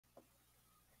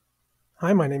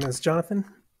Hi, my name is Jonathan.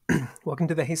 Welcome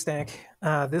to the Haystack.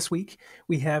 This week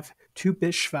we have Tu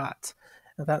BiShvat.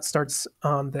 Now, that starts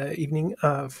on the evening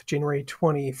of January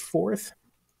 24th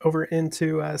over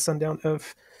into sundown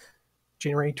of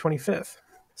January 25th.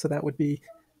 So that would be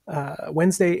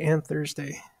Wednesday and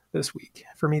Thursday this week.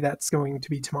 For me, that's going to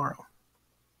be tomorrow.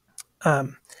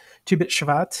 Tu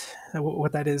BiShvat,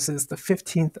 what that is the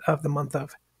 15th of the month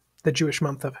of the Jewish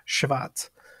month of Shvat.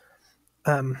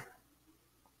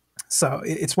 So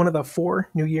it's one of the four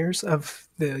New Years of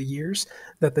the years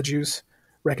that the Jews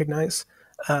recognize.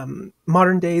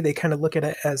 Modern day, they kind of look at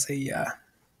it as a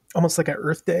almost like a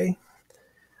Earth Day.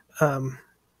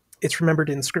 It's remembered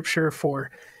in Scripture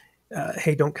for,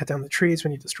 hey, don't cut down the trees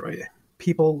when you destroy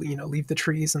people. Leave the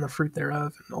trees and the fruit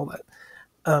thereof and all that.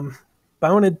 But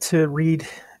I wanted to read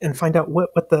and find out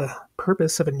what the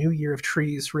purpose of a new year of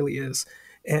trees really is,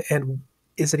 and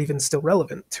is it even still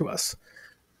relevant to us?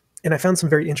 And I found some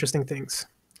very interesting things.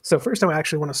 So first, I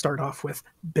actually want to start off with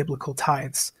biblical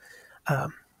tithes.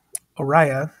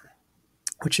 Uriah,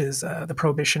 which is the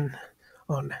prohibition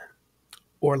on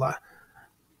orla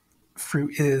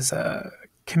fruit, is a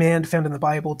command found in the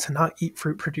Bible to not eat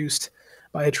fruit produced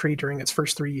by a tree during its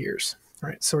first 3 years. All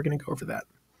right, so we're going to go over that.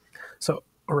 So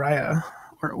Uriah,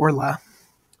 or orla,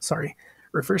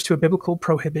 refers to a biblical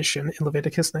prohibition in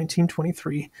Leviticus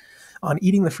 19:23 on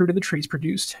eating the fruit of the trees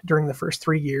produced during the first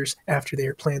 3 years after they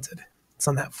are planted. It's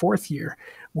on that fourth year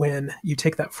when you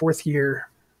take that fourth year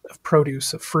of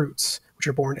produce of fruits which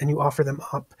are born and you offer them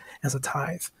up as a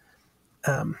tithe.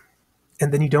 And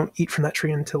then you don't eat from that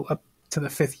tree until up to the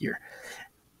fifth year.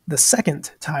 The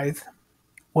second tithe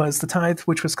was the tithe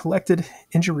which was collected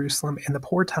in Jerusalem, and the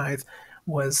poor tithe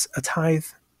was a tithe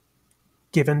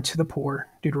given to the poor,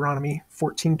 Deuteronomy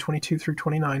 14:22 through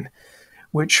 29,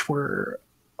 which were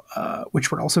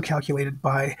also calculated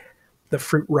by the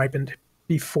fruit ripened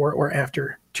before or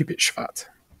after Tu BiShvat.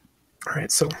 All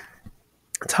right, so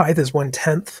tithe is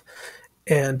 1/10,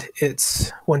 and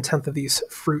it's 1/10 of these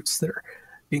fruits that are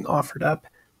being offered up.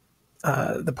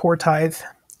 The poor tithe,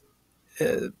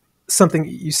 something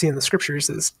you see in the scriptures,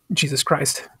 is Jesus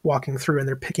Christ walking through, and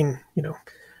they're picking,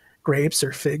 grapes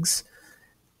or figs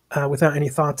without any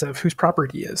thought of whose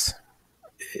property is.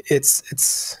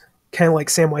 It's kind of like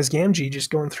Samwise Gamgee just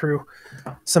going through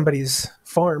somebody's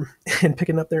farm and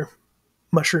picking up their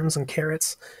mushrooms and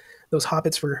carrots. Those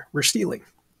hobbits were stealing.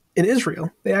 In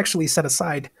Israel, they actually set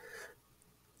aside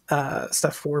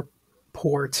stuff for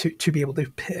poor to be able to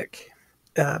pick.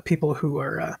 People who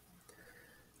are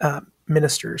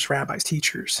ministers, rabbis,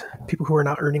 teachers, people who are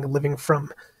not earning a living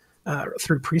from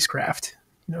through priestcraft,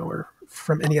 or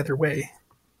from any other way.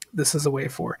 This is a way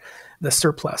for the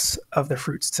surplus of the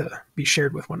fruits to be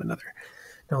shared with one another.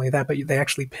 Not only that, but they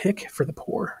actually pick for the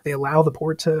poor. They allow the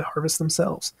poor to harvest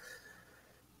themselves.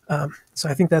 So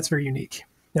I think that's very unique.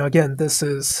 Now, again, this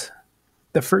is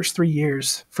the first 3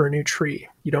 years for a new tree.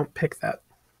 You don't pick that.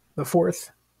 The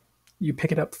fourth, you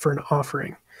pick it up for an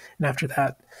offering. And after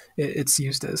that, it's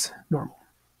used as normal.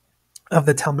 Of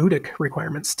the Talmudic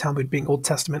requirements, Talmud being Old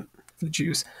Testament for the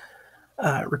Jews,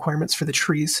 requirements for the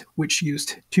trees, which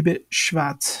used Tu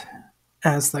BiShvat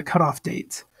as the cutoff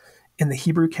date in the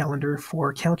Hebrew calendar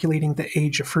for calculating the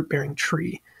age of fruit-bearing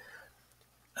tree.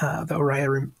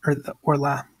 The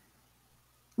orla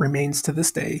remains to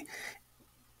this day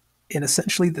in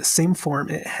essentially the same form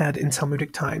it had in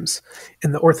Talmudic times.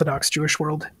 In the Orthodox Jewish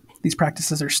world, these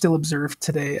practices are still observed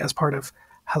today as part of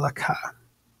halakha,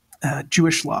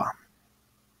 Jewish law.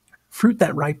 Fruit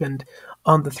that ripened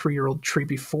on the 3-year-old tree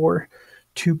before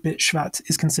Tu BiShvat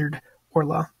is considered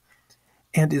orla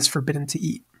and is forbidden to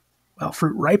eat, while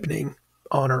fruit ripening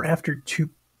on or after Tu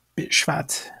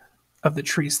BiShvat of the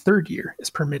tree's 3rd year is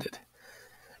permitted.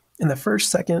 In the 1st,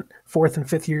 2nd, 4th, and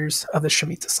 5th years of the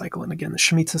Shemitah cycle, and again, the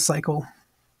Shemitah cycle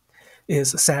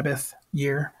is a Sabbath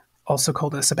year, also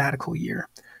called a sabbatical year.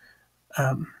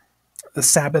 The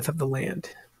Sabbath of the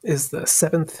land is the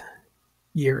 7th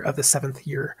year of the 7th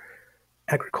year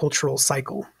agricultural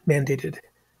cycle mandated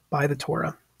by the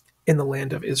Torah in the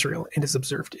land of Israel and is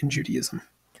observed in Judaism.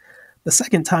 The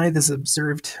second tithe is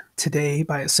observed today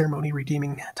by a ceremony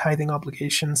redeeming tithing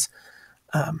obligations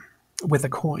with a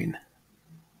coin.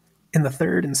 In the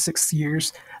 3rd and 6th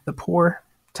years, the poor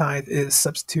tithe is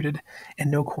substituted and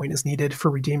no coin is needed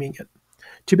for redeeming it.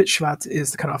 Tu BiShvat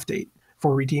is the cutoff date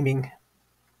for redeeming,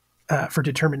 for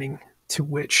determining to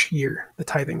which year the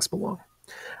tithings belong.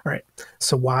 All right,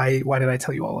 so why did I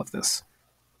tell you all of this?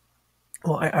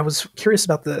 Well, I was curious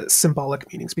about the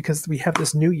symbolic meanings because we have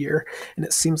this new year, and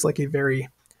it seems like a very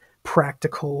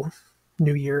practical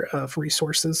new year of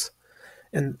resources.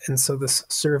 And so this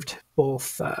served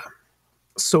both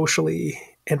socially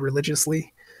and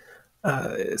religiously,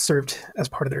 served as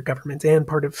part of their government and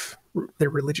part of their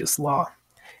religious law.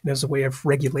 And it was a way of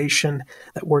regulation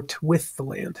that worked with the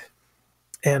land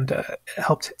and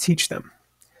helped teach them.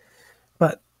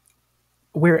 But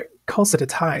where it calls it a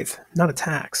tithe, not a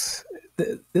tax,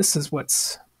 this is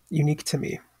what's unique to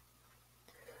me,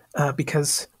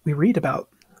 because we read about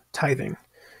tithing.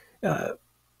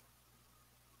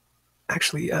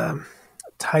 Actually,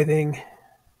 tithing.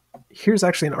 Here's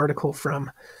actually an article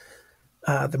from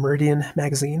the Meridian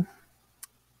magazine.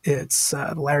 It's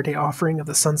the Latter-day Offering of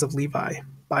the Sons of Levi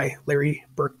by Larry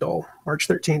Burkdoll, March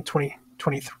 13th,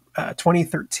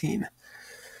 2013.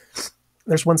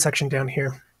 There's one section down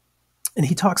here, and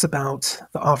he talks about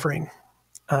the offering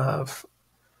of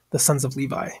the Sons of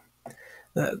Levi.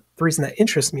 The reason that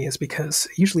interests me is because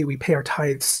usually we pay our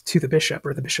tithes to the bishop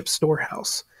or the bishop's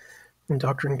storehouse. In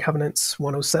Doctrine and Covenants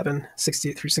 107,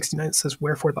 68 through 69, it says,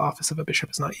 "Wherefore the office of a bishop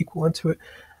is not equal unto it,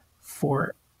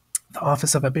 for the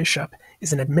office of a bishop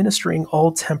is in administering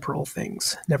all temporal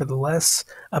things. Nevertheless,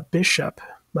 a bishop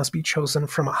must be chosen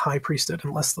from a high priesthood,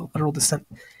 unless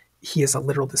he is a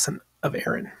literal descendant of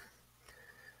Aaron."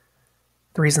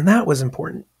 The reason that was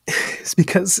important is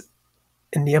because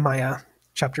in Nehemiah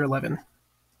chapter 11,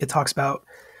 it talks about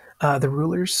the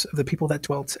rulers of the people that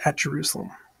dwelt at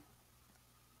Jerusalem.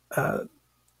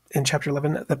 In chapter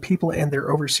 11, the people and their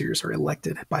overseers are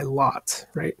elected by lot,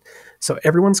 right? So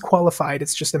everyone's qualified.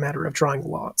 It's just a matter of drawing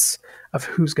lots of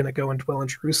who's going to go and dwell in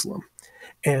Jerusalem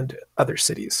and other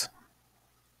cities.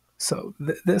 So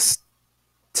this,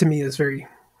 to me, is very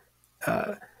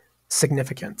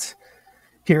significant.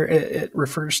 Here it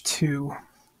refers to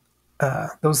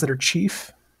those that are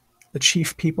chief. The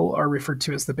chief people are referred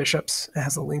to as the bishops. It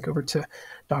has a link over to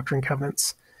Doctrine and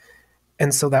Covenants.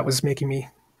 And so that was making me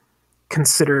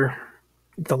consider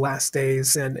the last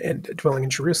days and dwelling in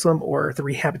Jerusalem, or the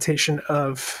rehabilitation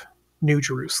of New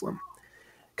Jerusalem.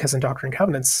 Because in Doctrine and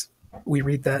Covenants, we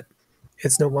read that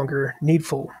it's no longer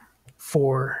needful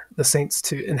for the saints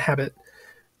to inhabit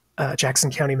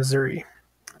Jackson County, Missouri.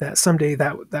 That someday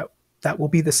that will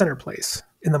be the center place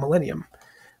in the Millenium.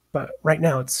 But right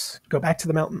now it's go back to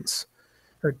the mountains,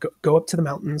 or go up to the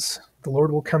mountains. The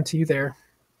Lord will come to you there.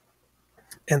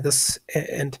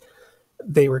 And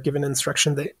they were given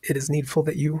instruction that it is needful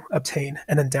that you obtain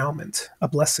an endowment, a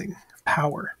blessing of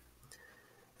power.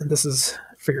 And this is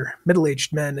for your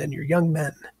middle-aged men and your young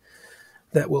men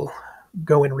that will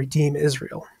go and redeem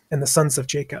Israel and the sons of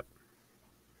Jacob.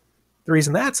 The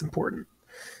reason that's important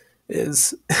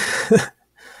is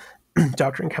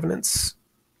Doctrine and Covenants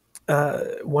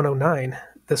 109.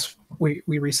 We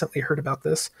recently heard about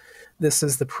this. This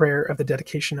is the prayer of the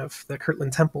dedication of the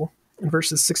Kirtland Temple. In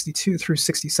verses 62 through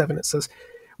 67, it says,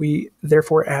 "We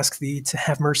therefore ask thee to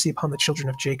have mercy upon the children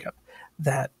of Jacob,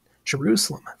 that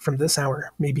Jerusalem from this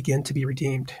hour may begin to be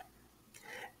redeemed,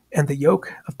 and the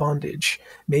yoke of bondage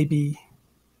may begin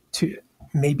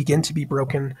to be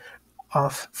broken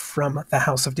off from the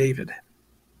house of David,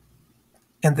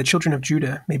 and the children of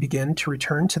Judah may begin to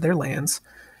return to their lands,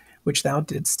 which thou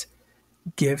didst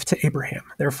give to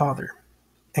Abraham their father,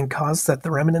 and cause that the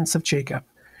remnants of Jacob,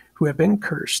 who have been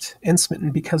cursed and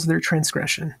smitten because of their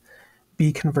transgression,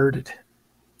 be converted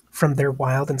from their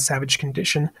wild and savage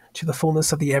condition to the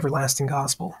fullness of the everlasting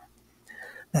gospel,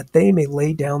 that they may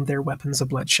lay down their weapons of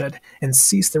bloodshed and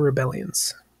cease their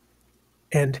rebellions.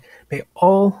 And may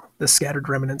all the scattered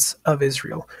remnants of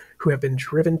Israel, who have been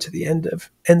driven to the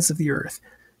ends of the earth,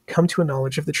 come to a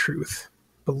knowledge of the truth,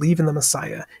 believe in the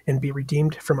Messiah, and be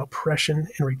redeemed from oppression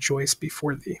and rejoice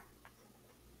before thee."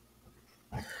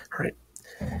 All right.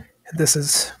 This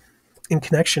is in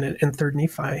connection in 3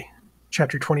 Nephi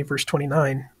chapter 20, verse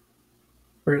 29,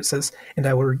 where it says, "And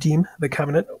I will redeem the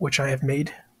covenant which I have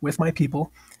made with my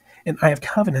people, and I have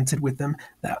covenanted with them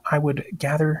that I would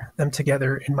gather them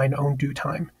together in mine own due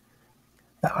time,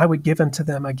 that I would give unto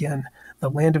them again the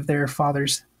land of their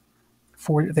fathers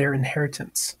for their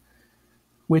inheritance,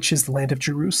 which is the land of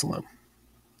Jerusalem,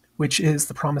 which is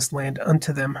the promised land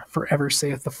unto them forever,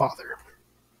 saith the Father."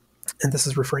 And this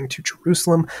is referring to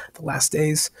Jerusalem, the last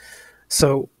days.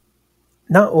 So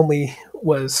not only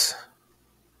was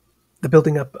the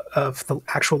building up of the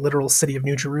actual literal city of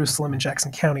New Jerusalem in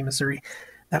Jackson County, Missouri,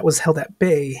 that was held at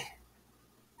bay,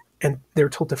 and they were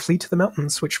told to flee to the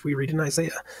mountains, which we read in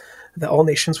Isaiah, that all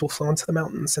nations will flow into the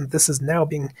mountains. And this is now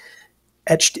being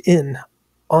etched in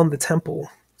on the temple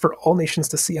for all nations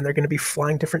to see, and they're going to be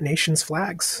flying different nations'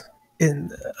 flags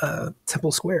in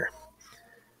Temple Square.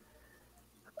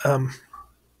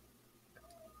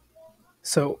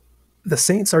 So the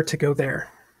saints are to go there.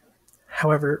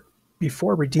 However,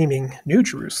 before redeeming New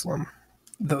Jerusalem,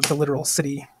 the literal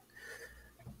city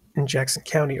in Jackson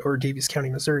County or Daviess County,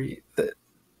 Missouri,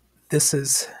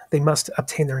 they must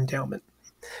obtain their endowment.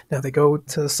 Now they go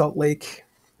to Salt Lake.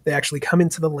 They actually come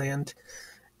into the land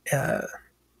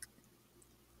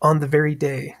on the very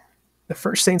day. The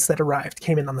first saints that arrived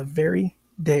came in on the very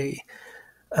day.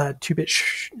 Not Tu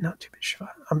BiShvat.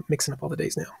 I'm mixing up all the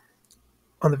days now.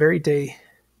 On the very day,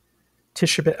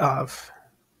 Tisha B'Av,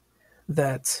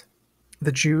 that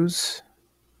the Jews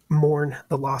mourn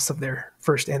the loss of their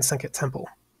first and second temple.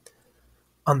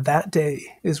 On that day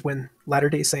is when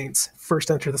Latter-day Saints first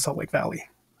enter the Salt Lake Valley.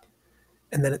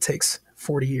 And then it takes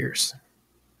 40 years.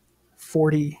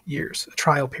 40 years, a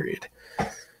trial period.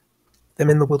 Them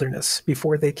in the wilderness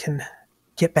before they can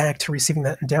get back to receiving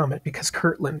that endowment, because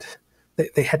Kirtland,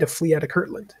 they had to flee out of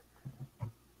Kirtland.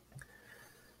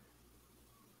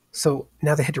 So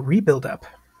now they had to rebuild up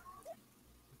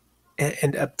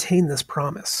and obtain this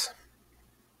promise,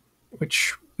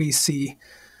 which we see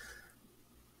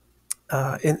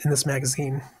in this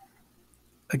magazine.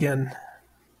 Again,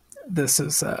 this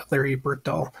is Larry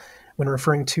Bergdahl, when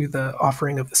referring to the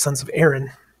offering of the sons of Aaron.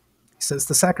 He says,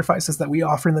 the sacrifices that we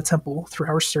offer in the temple through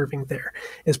our serving there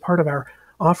is part of our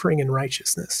offering in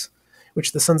righteousness,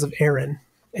 which the sons of Aaron,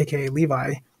 aka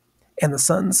Levi, and the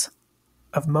sons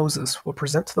of Moses will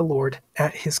present to the Lord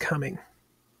at his coming.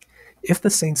 If the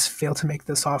saints fail to make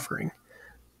this offering,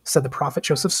 said the prophet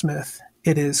Joseph Smith,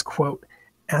 it is, quote,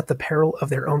 at the peril of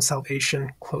their own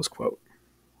salvation, close quote.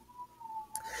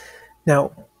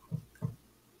 Now,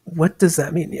 what does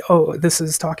that mean? Oh, this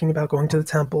is talking about going to the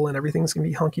temple and everything's going to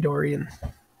be hunky-dory,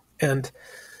 and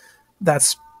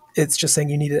it's just saying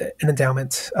you need an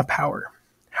endowment of power.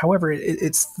 However,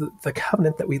 it's the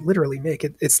covenant that we literally make.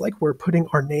 It's like we're putting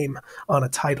our name on a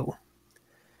title,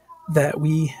 that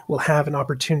we will have an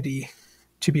opportunity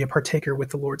to be a partaker with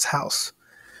the Lord's house.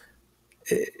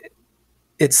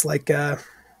 It's like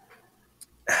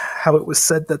how it was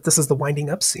said that this is the winding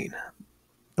up scene.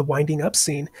 The winding up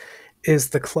scene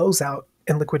is the closeout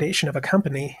and liquidation of a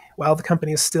company while the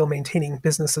company is still maintaining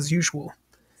business as usual.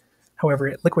 However,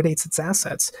 it liquidates its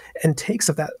assets and takes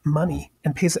of that money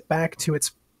and pays it back to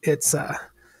its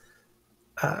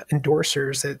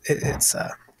endorsers, its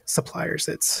suppliers,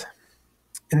 its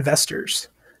investors,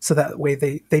 so that way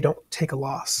they don't take a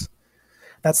loss.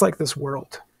 That's like this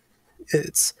world.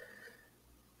 It's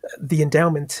the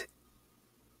endowment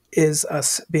is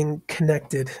us being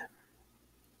connected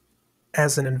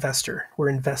as an investor. We're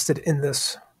invested in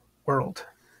this world.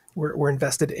 We're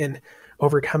invested in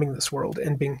overcoming this world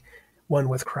and being one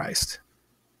with Christ.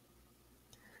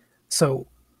 So,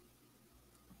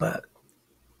 but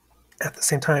at the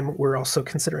same time, we're also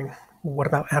considering, what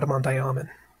about Adam-Ondi-Ahman?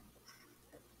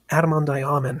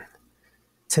 Adam-Ondi-Ahman,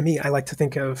 to me, I like to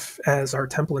think of as our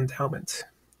temple endowment.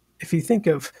 If you think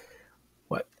of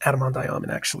what Adam-Ondi-Ahman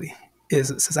actually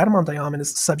is, it says Adam-Ondi-Ahman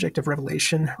is the subject of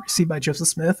revelation received by Joseph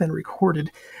Smith and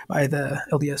recorded by the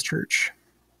LDS Church.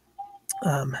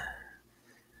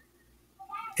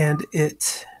 And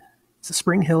it's a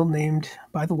spring hill named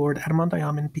by the Lord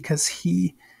Adam-Ondi-Ahman because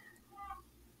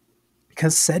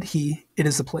said he, it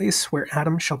is a place where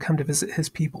Adam shall come to visit his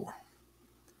people.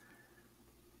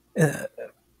 And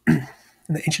the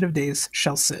Ancient of Days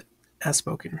shall sit, as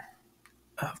spoken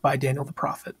of by Daniel the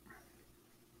prophet.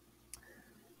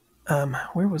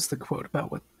 Where was the quote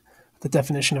about what the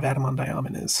definition of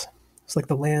Adam-Ondi-Ahman is? It's like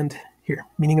the land, here,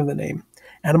 meaning of the name.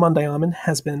 Adam-Ondi-Ahman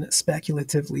has been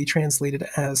speculatively translated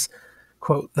as,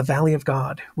 quote, the Valley of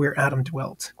God, where Adam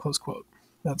dwelt, close quote.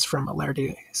 That's from a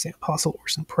Latter-day Saint Apostle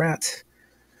Orson Pratt.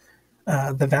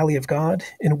 The Valley of God,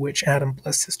 in which Adam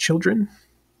blessed his children,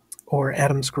 or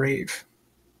Adam's grave,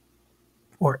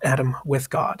 or Adam with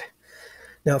God.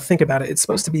 Now think about it. It's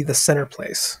supposed to be the center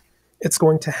place. It's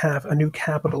going to have a new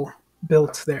capital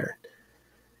built there.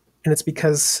 And it's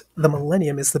because the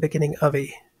millennium is the beginning of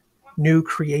a new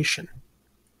creation.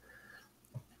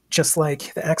 Just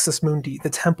like the Axis Mundi, the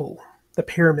temple, the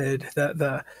pyramid,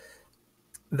 the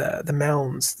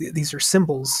mounds, these are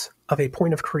symbols of a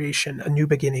point of creation, a new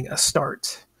beginning, a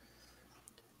start.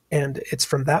 And it's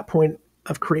from that point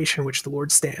of creation which the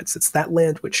Lord stands. It's that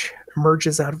land which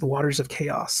emerges out of the waters of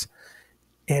chaos,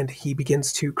 and he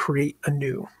begins to create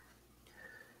anew.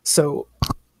 So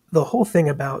the whole thing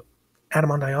about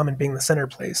Adam-Ondi-Ahman being the center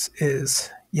place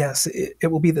is, yes, it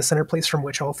will be the center place from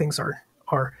which all things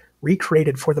are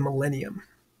recreated for the millennium.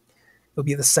 It'll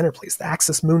be the center place, the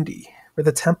Axis Mundi, where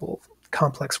the temple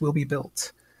complex will be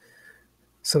built.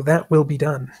 So that will be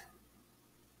done.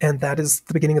 And that is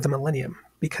the beginning of the millennium,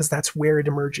 because that's where it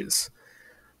emerges.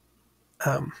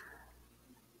 And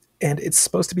it's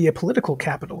supposed to be a political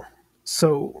capital.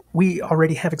 So we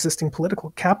already have existing political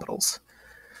capitals.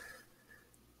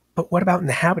 But what about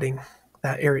inhabiting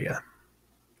that area?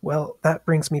 Well, that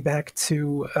brings me back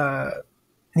to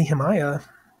Nehemiah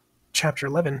chapter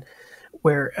 11,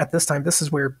 where at this time, this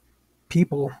is where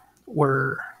people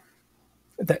were,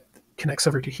 that connects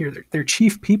over to here, their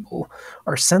chief people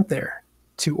are sent there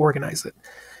to organize it.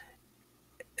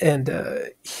 And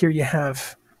here you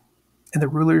have, and the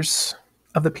rulers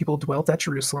of the people dwelt at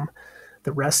Jerusalem.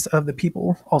 The rest of the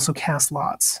people also cast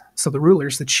lots. So the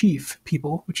rulers, the chief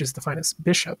people, which is defined as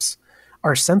bishops,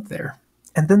 are sent there.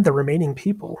 And then the remaining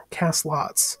people cast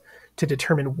lots to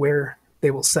determine where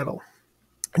they will settle.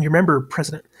 And you remember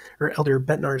President or Elder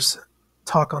Bentnar's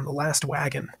talk on the last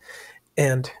wagon.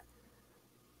 And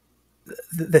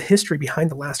the history behind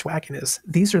the last wagon is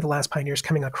these are the last pioneers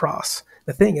coming across.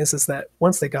 The thing is that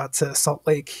once they got to Salt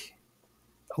Lake,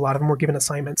 a lot of them were given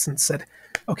assignments and said,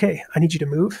 okay, I need you to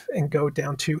move and go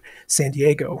down to San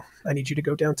Diego. I need you to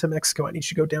go down to Mexico. I need you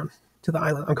to go down to the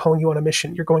island. I'm calling you on a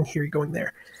mission. You're going here, you're going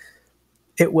there.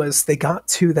 It was, they got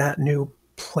to that new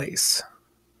place,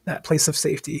 that place of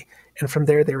safety. And from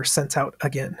there, they were sent out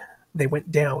again. They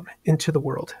went down into the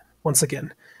world once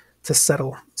again to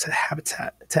settle, to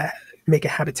habitat, to make a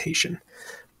habitation.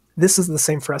 This is the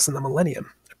same for us in the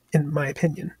millennium, in my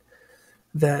opinion,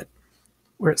 that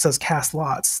where it says cast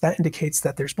lots, that indicates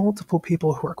that there's multiple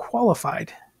people who are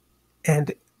qualified,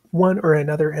 and one or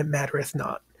another it mattereth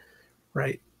not,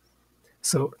 right?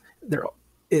 So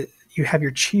you have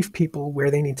your chief people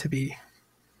where they need to be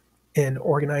in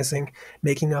organizing,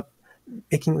 making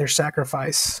their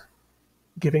sacrifice,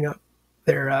 giving up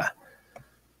their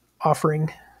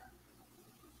offering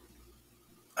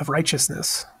of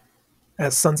righteousness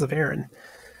as sons of Aaron.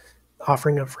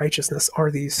 Offering of righteousness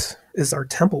is our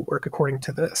temple work according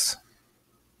to this.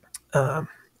 Now,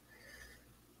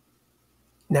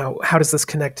 how does this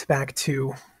connect back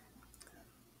to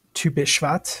Tu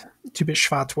BiShvat? Tu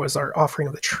BiShvat was our offering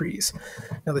of the trees.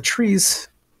 Now, the trees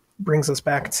brings us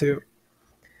back to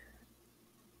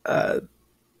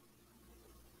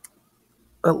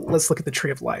let's look at the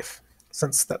tree of life,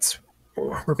 since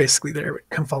we're basically there.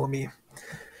 Come follow me.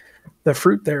 The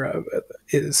fruit thereof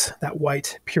is that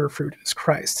white, pure fruit is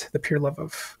Christ, the pure love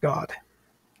of God,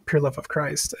 pure love of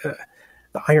Christ.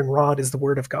 The iron rod is the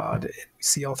word of God. And we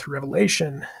see all through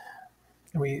Revelation,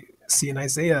 and we see in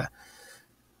Isaiah,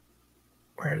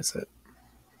 where is it?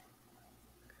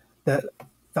 That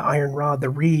the iron rod, the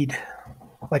reed,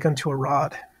 like unto a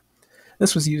rod.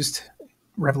 This was used,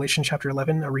 Revelation chapter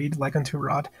 11, a reed like unto a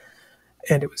rod,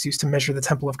 and it was used to measure the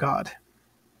temple of God,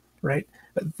 right?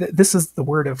 But this is the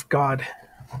word of God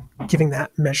giving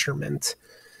that measurement,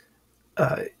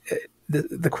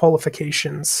 the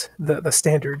qualifications, the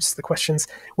standards, the questions.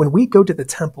 When we go to the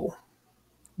temple,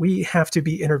 we have to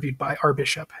be interviewed by our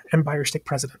bishop and by our stake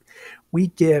president. We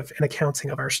give an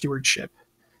accounting of our stewardship.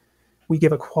 We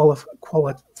give a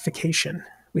qualification.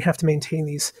 We have to maintain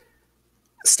these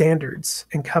standards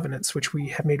and covenants which we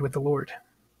have made with the Lord.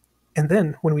 And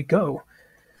then when we go,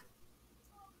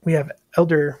 we have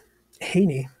Elder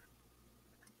Haney,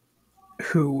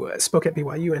 who spoke at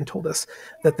BYU and told us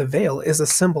that the veil is a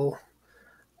symbol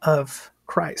of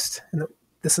Christ, and that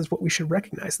this is what we should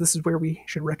recognize. This is where we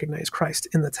should recognize Christ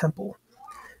in the temple,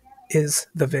 is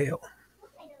the veil.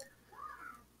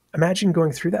 Imagine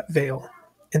going through that veil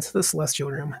into the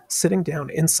celestial room, sitting down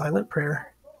in silent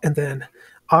prayer, and then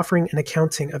offering an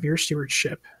accounting of your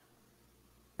stewardship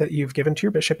that you've given to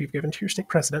your bishop, you've given to your stake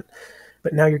president,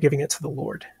 but now you're giving it to the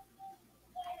Lord.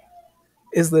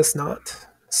 Is this not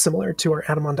similar to our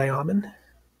Adam-Ondi-Ahman?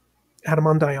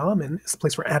 Adam-Ondi-Ahman is the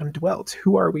place where Adam dwelt.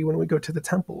 Who are we when we go to the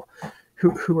temple?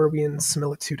 Who are we in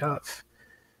similitude of?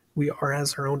 We are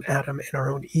as our own Adam and our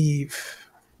own Eve.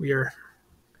 We are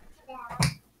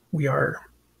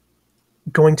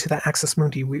going to that Axis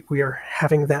Mundi. We are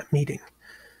having that meeting.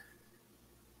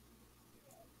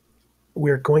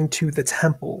 We are going to the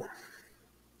temple.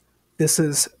 This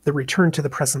is the return to the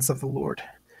presence of the Lord.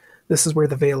 This is where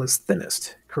the veil is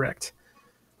thinnest, correct?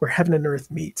 Where heaven and earth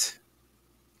meet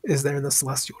is there in the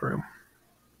celestial room.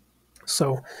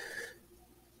 So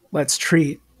let's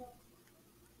think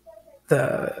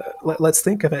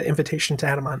of an invitation to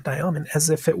Adam-Andi-Ahman as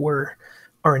if it were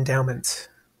our endowment.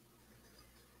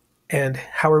 And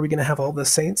how are we going to have all the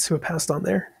saints who have passed on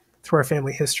there? Through our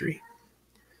family history.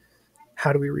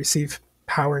 How do we receive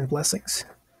power and blessings?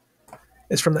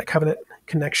 It's from that covenant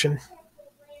connection,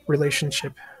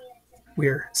 relationship. We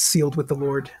are sealed with the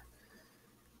Lord.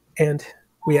 And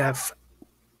we have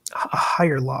a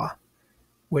higher law,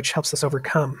 which helps us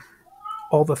overcome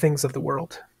all the things of the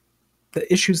world.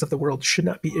 The issues of the world should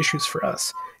not be issues for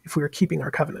us if we are keeping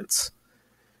our covenants.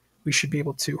 We should be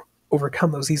able to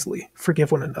overcome those easily,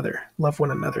 forgive one another, love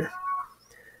one another.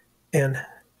 and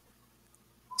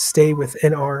stay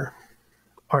within our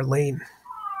lane.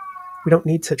 We don't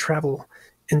need to travel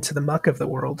into the muck of the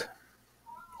world.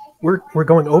 We're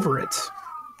going over it.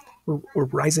 We're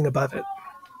rising above it.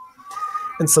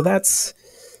 And so that's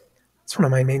one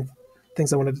of my main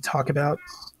things I wanted to talk about.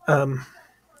 Let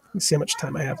me see how much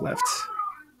time I have left.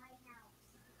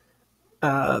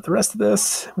 The rest of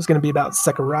this was going to be about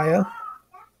Zechariah,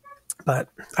 but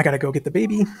I got to go get the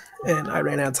baby, and I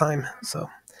ran out of time, so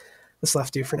this will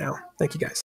have to do for now. Thank you, guys.